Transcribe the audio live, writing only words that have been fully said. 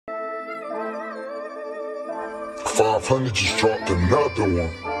500 just dropped another one.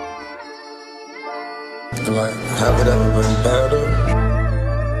 Like, have it ever been better?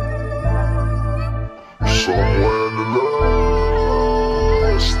 Somewhere in the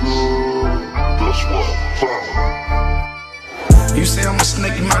last, that's what I found. You say I'm a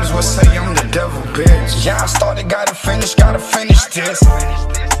snake, you might as well say I'm the devil, bitch. Yeah, I started, gotta finish this.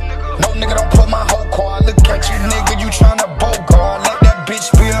 No nigga don't put my whole car. Look at you nigga, you tryna bogart. Let that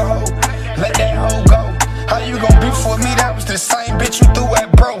bitch be a hoe, let that hoe go. How you gon' be for me? That was the same bitch you threw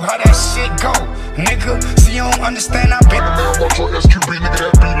at bro. How that shit go, nigga? See you don't understand, I been watch your SQB,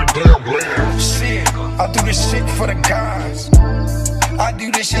 nigga, that be the damn land. Shit, I do this shit for the guys. I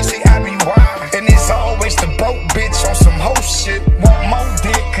do this shit, say I be wild. And it's always the broke bitch on some hoe shit. Want more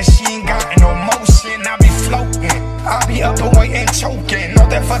dick, cause she ain't got no motion. I be floating, I be up away and choking. Know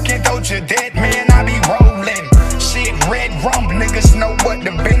that fucking Doja dead man, I be rolling. Shit, red rum, niggas know what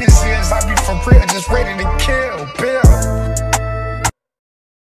the business is. I be for real, just ready to kill.